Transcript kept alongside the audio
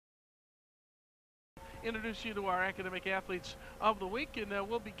introduce you to our academic athletes of the week. And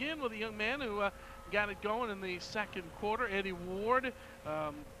we'll begin with a young man who got it going in the second quarter, Eddie Ward.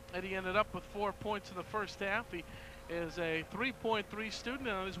 Eddie ended up with 4 points in the first half. He is a 3.3 student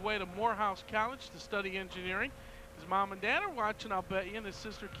on his way to Morehouse College to study engineering. His mom and dad are watching, I'll bet you, and his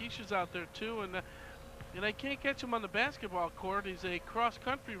sister Keisha's out there too. And they can't catch him on the basketball court. He's a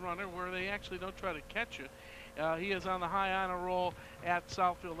cross-country runner where they actually don't try to catch you. He is on the high honor roll at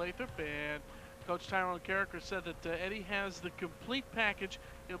Southfield Lathrop, and Coach Tyrone Carricker said that Eddie has the complete package.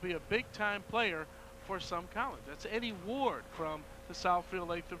 He'll be a big-time player for some college. That's Eddie Ward from the Southfield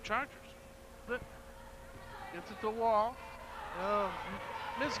Lathrop Chargers. Gets it to the wall.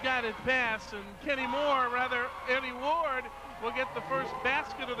 Misguided pass, and Eddie Ward will get the first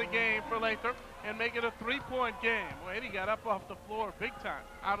basket of the game for Lathrop and make it a 3-point game. Well, Eddie got up off the floor big time.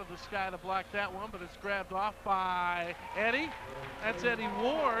 Out of the sky to block that one, but it's grabbed off by Eddie. That's Eddie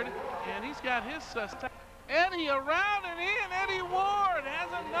Ward, and he's got his Eddie around and in. Eddie Ward has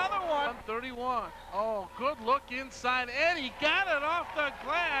another one. 31. Oh, good look inside. Eddie got it off the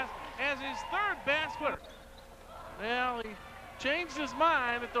glass as his third basket. Well, he changed his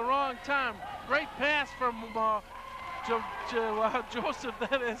mind at the wrong time. Great pass from Joseph,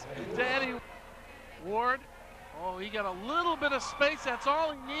 that is, to Eddie Ward. Oh, he got a little bit of space. That's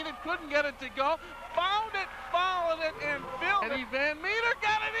all he needed. Couldn't get it to go. Found it, followed it, and filled it. Eddie Van Meter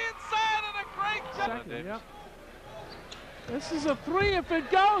got it inside, and a great second. Yep. This is a three if it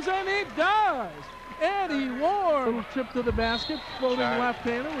goes, and it does. Eddie Ward. Little trip to the basket, floating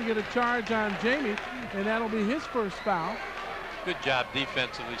left-hander. We get a charge on Jamie, and that'll be his first foul. Good job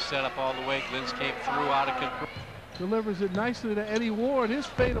defensively, set up all the way. Glintz came through out of control. Delivers it nicely to Eddie Ward. His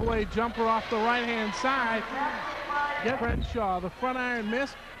fadeaway jumper off the right-hand side. Get Crenshaw, the front iron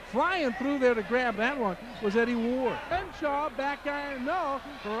miss. Flying through there to grab that one was Eddie Ward. Crenshaw, back iron, no.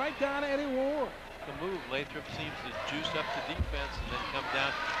 Right down to Eddie Ward. The move, Lathrop seems to juice up to defense and then come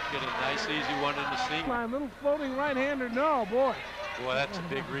down, get a nice easy one in the seam. Little floating right-hander, no, boy. Boy, that's a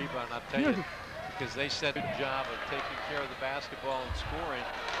big rebound, I'll tell you, because they set a good job of taking care of the basketball and scoring,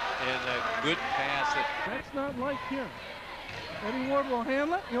 and a good pass. That's not like him. Eddie Ward will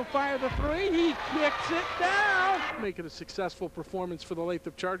handle it. He'll fire the three. He kicks it down. Make it a successful performance for the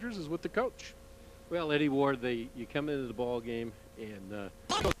Lathrop Chargers is with the coach. Well, Eddie Ward, you come into the ball game and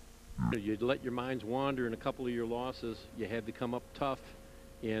you let your minds wander in a couple of your losses. You had to come up tough.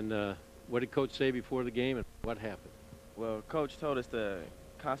 And what did Coach say before the game, and what happened? Well, Coach told us to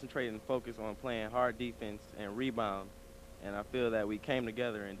concentrate and focus on playing hard defense and rebound. And I feel that we came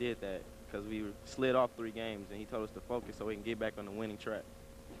together and did that because we slid off 3 games, and he told us to focus so we can get back on the winning track.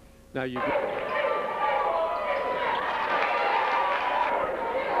 Now you